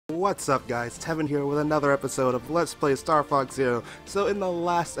What's up guys, Tevin here with another episode of Let's Play Star Fox Zero. So in the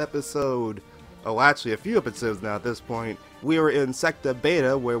last episode, actually a few episodes now at this point, we were in Sector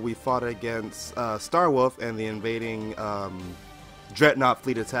Beta where we fought against Starwolf and the invading Dreadnought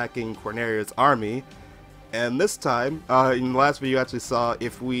fleet attacking Corneria's army. And this time, in the last video you actually saw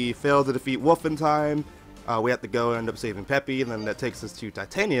if we fail to defeat Wolf in time, we have to go and end up saving Peppy, and then that takes us to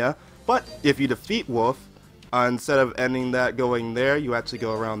Titania. But if you defeat Wolf, instead of ending that going there, you actually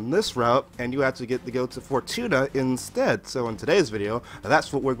go around this route, and you actually get to go to Fortuna instead. So in today's video,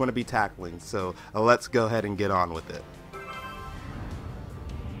 that's what we're going to be tackling. So let's go ahead and get on with it.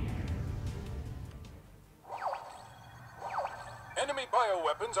 Enemy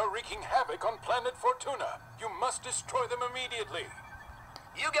bioweapons are wreaking havoc on planet Fortuna. You must destroy them immediately.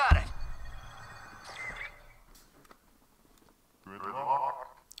 You got it.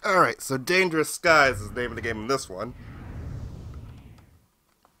 Alright, so Dangerous Skies is the name of the game in this one.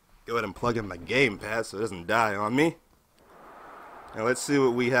 Go ahead and plug in my gamepad so it doesn't die on me. Now let's see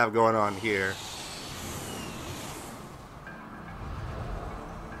what we have going on here.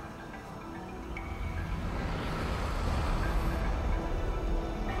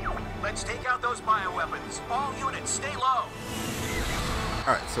 Let's take out those bioweapons. All units, stay low.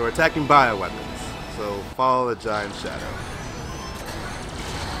 Alright, so we're attacking bioweapons. So follow the giant shadow.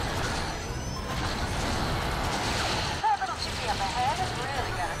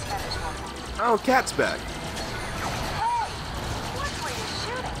 Oh, Cat's back. Hey, watch where you're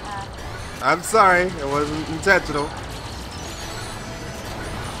shooting, huh? I'm sorry, it wasn't intentional.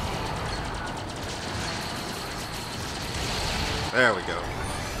 There we go.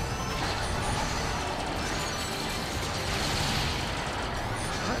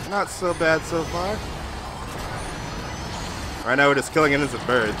 Alright, not so bad so far. Right now we're just killing innocent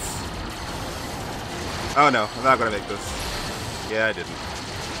birds. Oh no, I'm not gonna make this. Yeah, I didn't.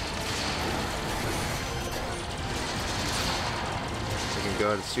 We can go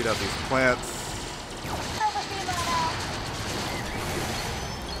ahead and shoot out these plants.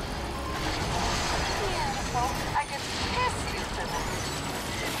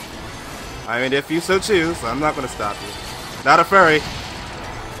 I mean, if you so choose, I'm not going to stop you. Not a furry.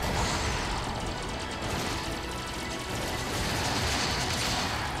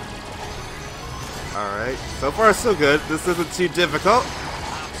 Alright, so far so good. This isn't too difficult.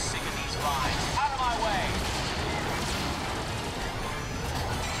 I'm sick of these vines. Out of my way.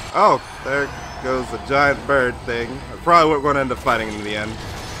 Oh, there goes the giant bird thing. Probably what we're going to end up fighting in the end.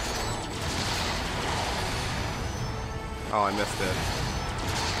 Oh, I missed it.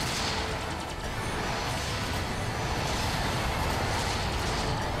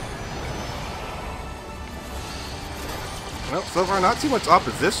 Well, so far not too much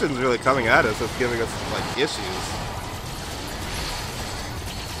opposition's really coming at us. It's giving us, like, issues.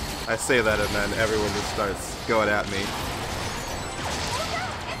 I say that and then everyone just starts going at me.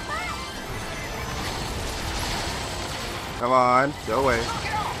 Come on, go away.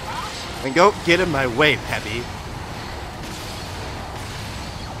 And go get in my way, Peppy.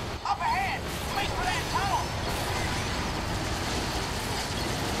 Up ahead. Wait for that tunnel.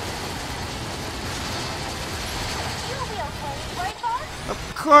 You'll be okay, right, boss? Of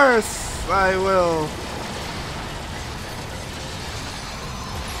course I will.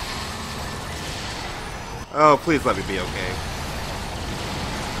 Oh, please let me be okay.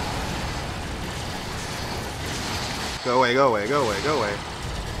 Go away, go away, go away, go away.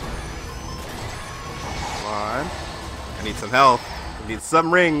 Come on. I need some health. I need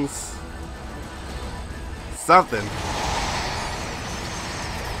some rings. Something.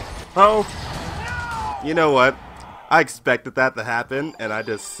 Oh. You know what? I expected that to happen, and I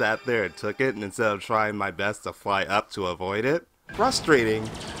just sat there and took it, and instead of trying my best to fly up to avoid it. Frustrating.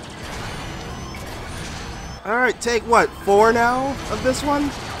 Alright, take what, 4 now of this one?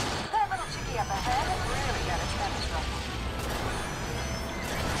 That little chickie up ahead has really got its head struck.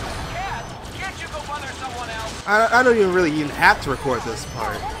 Cat, can't you go bother someone else? I don't even have to record this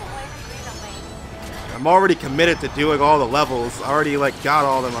part. I'm already committed to doing all the levels. I already got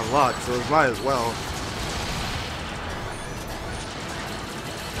all of them unlocked, so it might as well.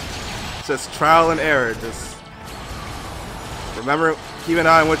 It's just trial and error. Just remember, keep an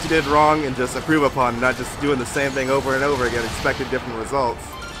eye on what you did wrong and just improve upon, not just doing the same thing over and over again, expecting different results.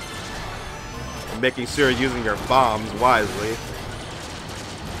 And making sure you're using your bombs wisely.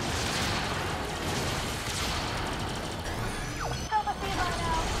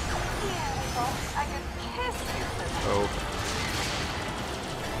 Oh.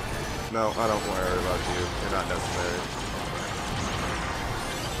 No, I don't worry about you. You're not necessary.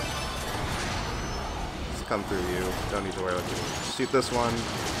 Just come through you. Don't need to worry about you. Shoot this one.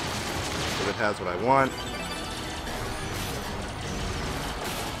 if it has what I want.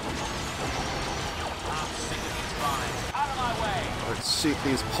 Let's shoot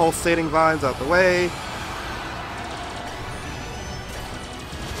these pulsating vines out the way.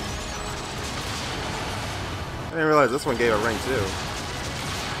 I didn't realize this one gave a ring too.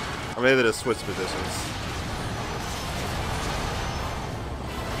 Or maybe they just switched positions.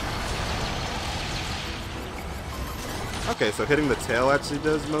 Okay, so hitting the tail actually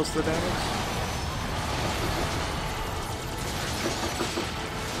does most of the damage?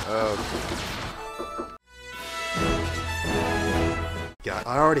 God,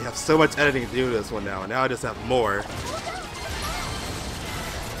 I already have so much editing to do to this one now, and now I just have more.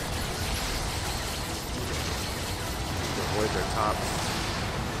 Avoid their tops.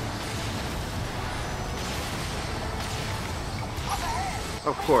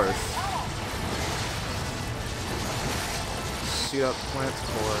 Of course. Shoot up plants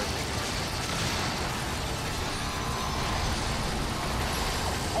forward.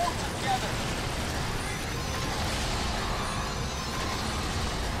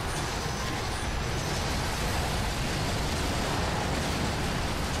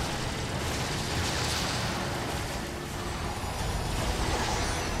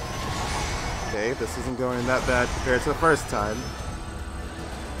 Okay, this isn't going that bad compared to the first time.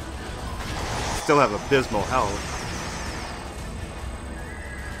 Still have abysmal health.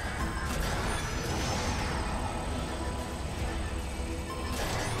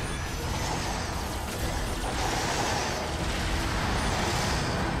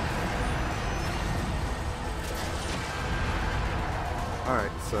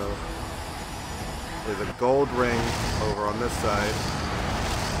 Alright, so there's a gold ring over on this side.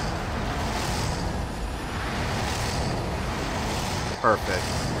 Perfect.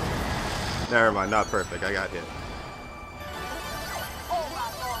 Never mind, not perfect. I got hit. Whole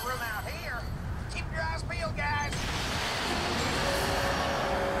lot more room out here. Keep your eyes peeled, guys.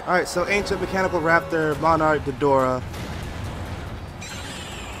 Alright, so Ancient Mechanical Raptor, Monarch, Ghidorah.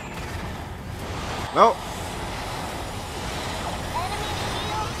 Nope.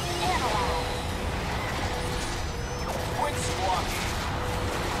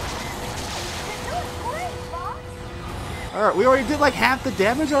 Alright, we already did like half the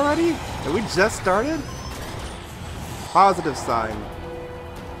damage already? And we just started? Positive sign.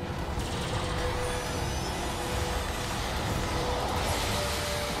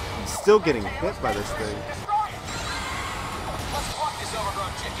 I'm still getting hit by this thing.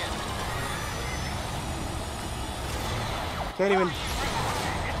 Can't even...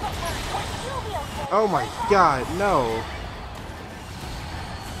 Oh my god, no.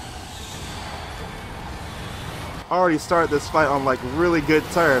 Already started this fight on like really good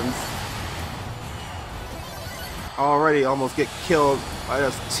terms. Already almost get killed by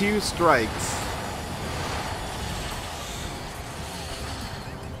just 2 strikes.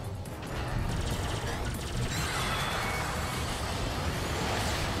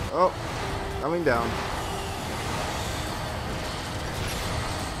 Oh, coming down.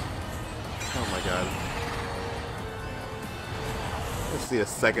 Oh my god. Let's see a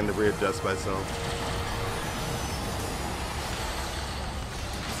second to readjust myself.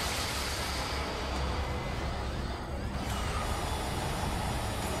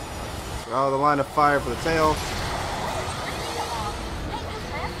 Oh, the line of fire for the tail.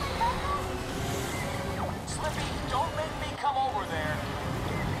 Slippy, don't make me come over there.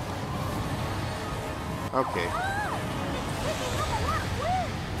 Okay.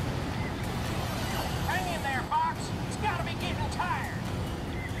 Hang in there, Fox. It's gotta be getting tired.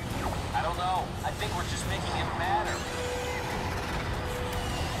 I don't know. I think we're just making it matter.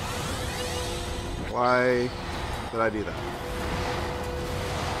 Why did I do that?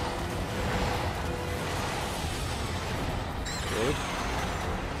 Okay.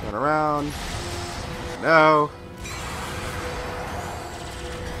 Turn around. No.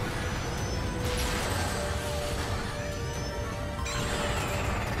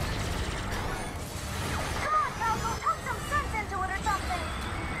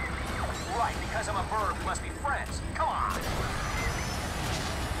 Right, because I'm a bird, we must be friends. Come on.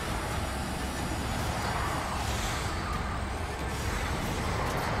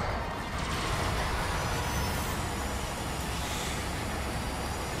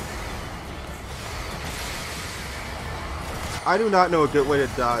 I do not know a good way to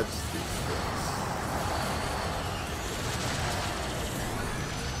dodge these things.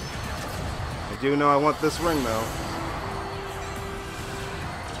 I do know I want this ring though.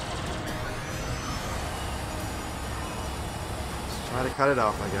 Just try to cut it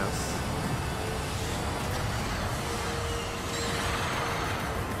off, I guess.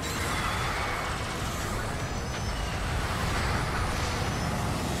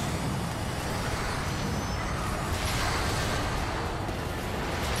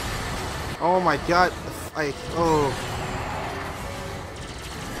 Oh my god. Oh.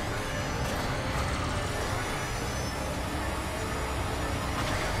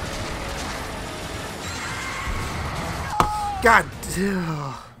 God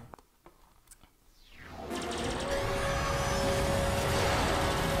damn.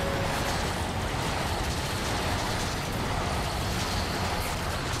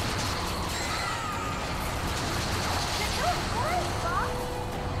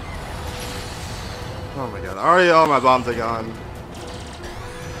 Oh my god, already all my bombs are gone.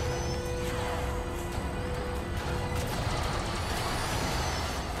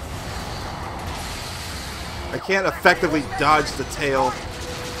 I can't effectively dodge the tail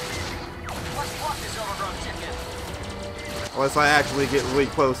unless I actually get really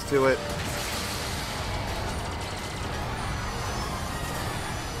close to it.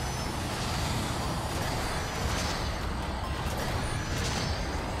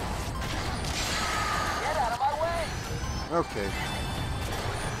 Okay.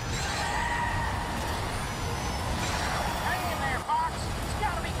 Hang in there, Fox. It's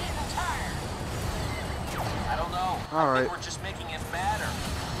gotta be getting tired. I don't know. All right. I think we're just making it badder.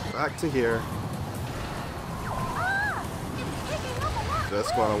 Back to here. Ah, it's kicking up a lot.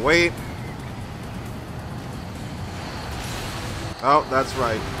 Just gonna wait. Oh, that's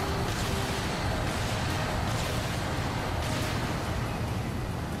right.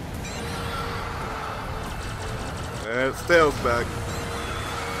 And it tails back.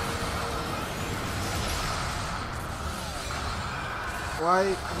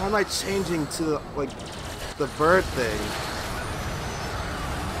 Why am I changing to like the bird thing?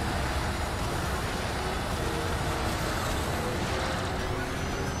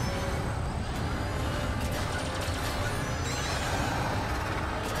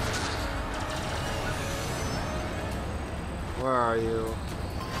 Where are you?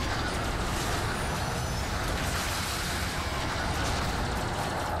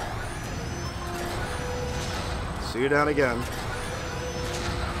 See you down again.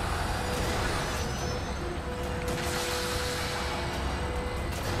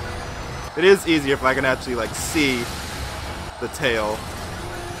 It is easier if I can actually like see the tail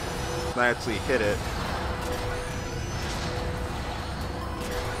and I actually hit it.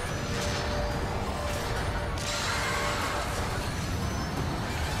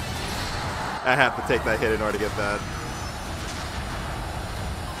 I have to take that hit in order to get that.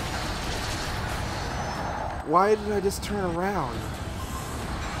 Why did I just turn around?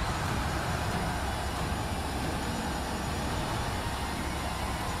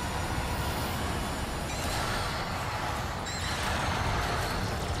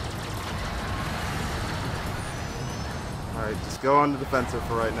 Alright, just go on the defensive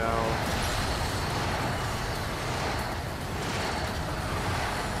for right now.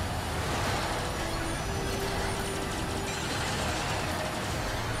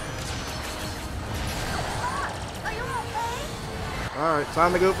 Are you okay? Alright,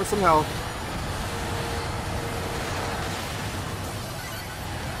 time to go for some health.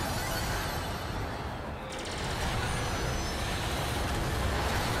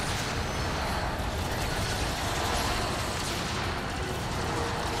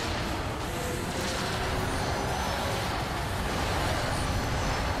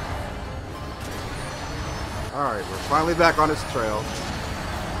 Alright, we're finally back on this trail.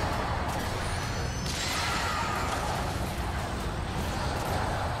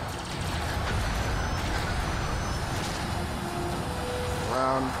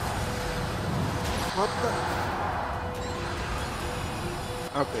 Around. What the?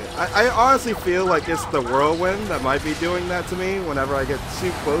 Okay, I honestly feel like it's the whirlwind that might be doing that to me whenever I get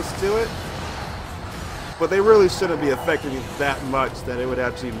too close to it. But they really shouldn't be affecting me that much that it would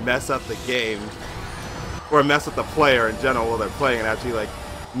actually mess up the game. Or mess with the player in general while they're playing and actually like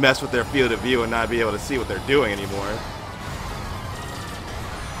mess with their field of view and not be able to see what they're doing anymore.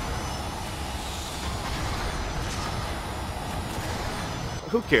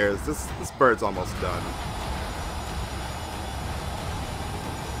 Who cares? This bird's almost done.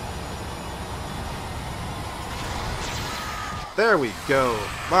 There we go.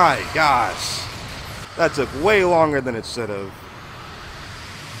 My gosh. That took way longer than it should have.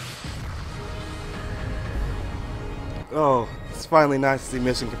 Oh, it's finally nice to see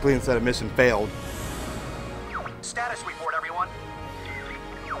mission complete instead of mission failed. Status report, everyone.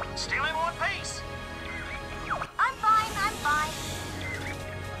 Still in one piece. I'm fine, I'm fine.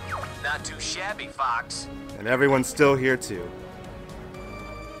 Not too shabby, Fox. And everyone's still here too.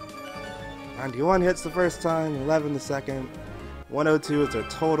 91 hits the first time, 11 the second. 102 is their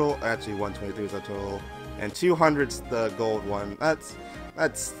total, actually 123 is their total. And 200's the gold one. That's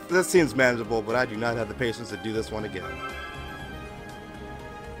This seems manageable, but I do not have the patience to do this one again.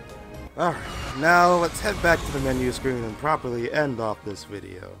 Alright, now let's head back to the menu screen and properly end off this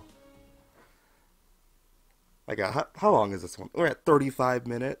video. How long is this one? We're at 35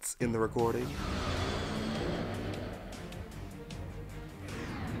 minutes in the recording.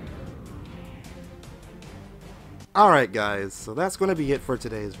 Alright guys, so that's going to be it for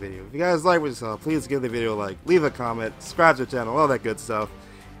today's video. If you guys like what you saw, please give the video a like, leave a comment, subscribe to the channel, all that good stuff.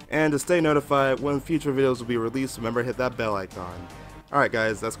 And to stay notified when future videos will be released, remember to hit that bell icon. Alright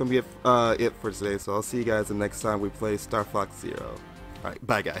guys, that's going to be it for today, so I'll see you guys the next time we play Star Fox Zero. Alright,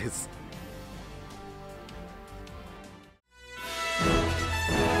 bye guys.